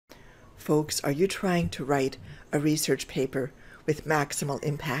Folks, are you trying to write a research paper with maximal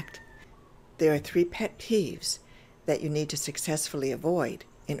impact? There are 3 pet peeves that you need to successfully avoid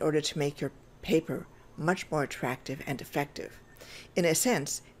in order to make your paper much more attractive and effective. In a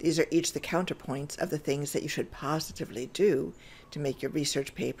sense, these are each the counterpoints of the things that you should positively do to make your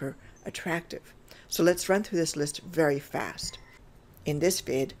research paper attractive. So let's run through this list very fast. In this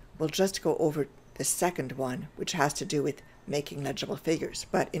vid, we'll just go over the second one, which has to do with making legible figures,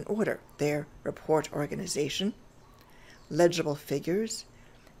 but in order. They're report organization, legible figures,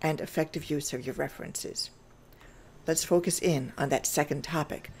 and effective use of your references. Let's focus in on that second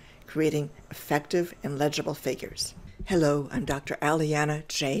topic, creating effective and legible figures. Hello, I'm Dr. Aliana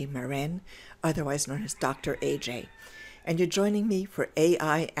J. Marin, otherwise known as Dr. AJ, and you're joining me for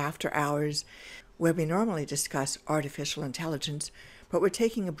AI After Hours, where we normally discuss artificial intelligence, but we're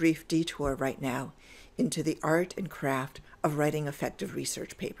taking a brief detour right now into the art and craft of writing effective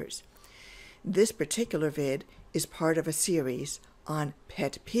research papers. This particular vid is part of a series on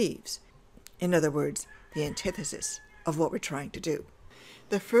pet peeves. In other words, the antithesis of what we're trying to do.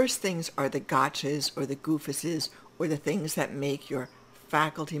 The first things are the gotchas or the goofuses or the things that make your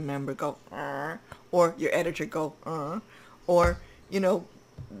faculty member go, or your editor go, or,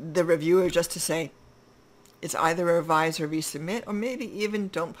 the reviewer just to say, it's either revise or resubmit, or maybe even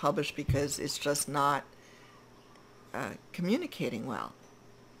don't publish because it's just not communicating well.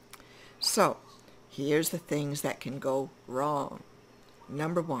 So, here's the things that can go wrong.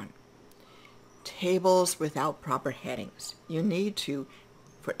 Number 1, tables without proper headings. You need to,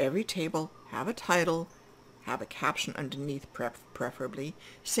 for every table, have a title, have a caption underneath preferably.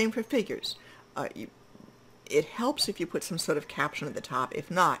 Same for figures. It helps if you put some sort of caption at the top.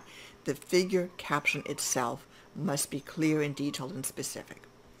 If not, the figure caption itself must be clear and detailed and specific.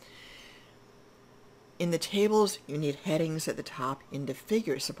 In the tables, you need headings at the top. In the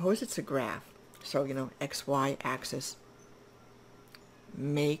figures, suppose it's a graph, so, XY axis,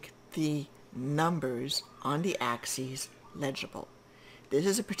 make the numbers on the axes legible. This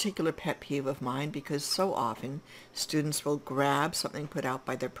is a particular pet peeve of mine because so often students will grab something put out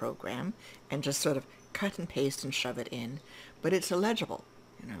by their program and just sort of cut and paste and shove it in, but it's illegible,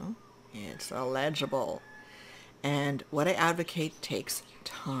 It's illegible. And what I advocate takes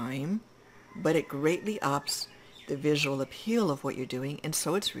time, but it greatly ups the visual appeal of what you're doing, and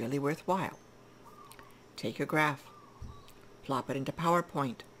so it's really worthwhile. Take your graph, plop it into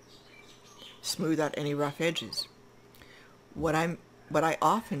PowerPoint, smooth out any rough edges. What I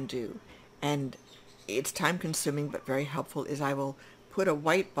often do, and it's time-consuming but very helpful, is I will put a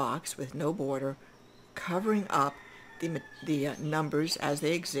white box with no border covering up the numbers as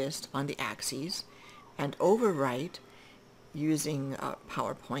they exist on the axes, and overwrite, using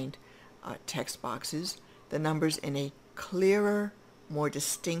PowerPoint text boxes, the numbers in a clearer, more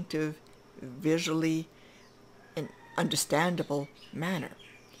distinctive, visually and understandable manner.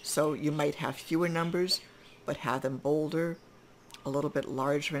 So you might have fewer numbers, but have them bolder, a little bit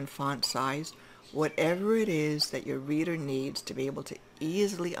larger in font size, whatever it is that your reader needs to be able to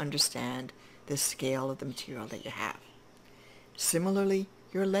easily understand the scale of the material that you have. Similarly,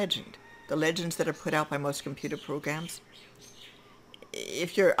 your legend, the legends that are put out by most computer programs,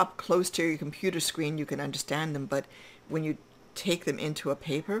 if you're up close to your computer screen, you can understand them, but when you take them into a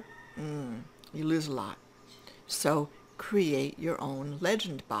paper, you lose a lot. So create your own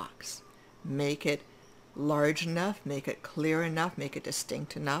legend box. Make it large enough, make it clear enough, make it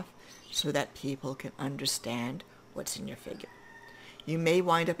distinct enough so that people can understand what's in your figure. You may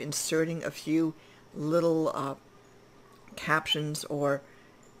wind up inserting a few little captions or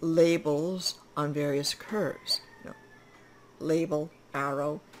labels on various curves. Label,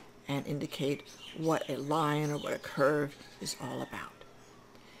 arrow, and indicate what a line or what a curve is all about.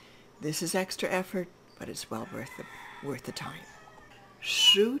 This is extra effort, but it's well worth the time.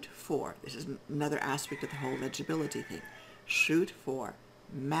 Shoot for, this is another aspect of the whole legibility thing, shoot for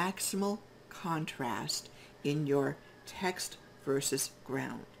maximal contrast in your text versus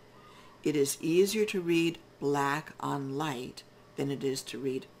ground. It is easier to read black on light than it is to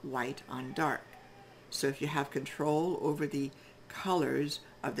read white on dark. So if you have control over the colors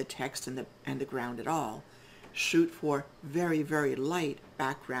of the text and the ground at all, shoot for very, very light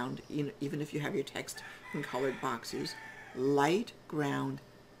background, even if you have your text in colored boxes. Light ground,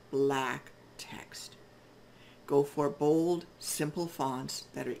 black text. Go for bold, simple fonts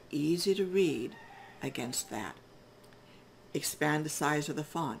that are easy to read against that. Expand the size of the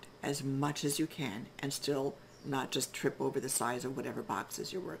font as much as you can and still not just trip over the size of whatever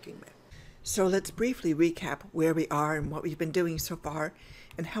boxes you're working with. So let's briefly recap where we are and what we've been doing so far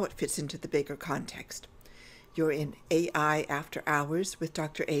and how it fits into the bigger context. You're in AI After Hours with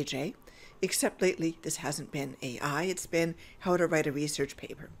Dr. AJ, Except lately, this hasn't been AI, it's been how to write a research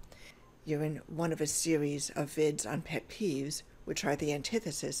paper. You're in one of a series of vids on pet peeves, which are the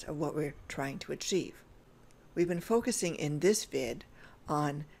antithesis of what we're trying to achieve. We've been focusing in this vid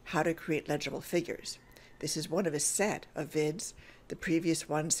on how to create legible figures. This is one of a set of vids. The previous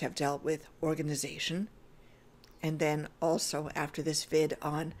ones have dealt with organization. And then also after this vid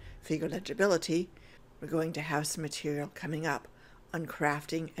on figure legibility, we're going to have some material coming up on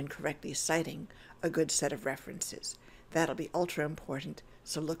crafting and correctly citing a good set of references. That'll be ultra important,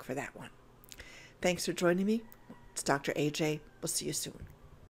 so look for that one. Thanks for joining me. It's Dr. AJ. We'll see you soon.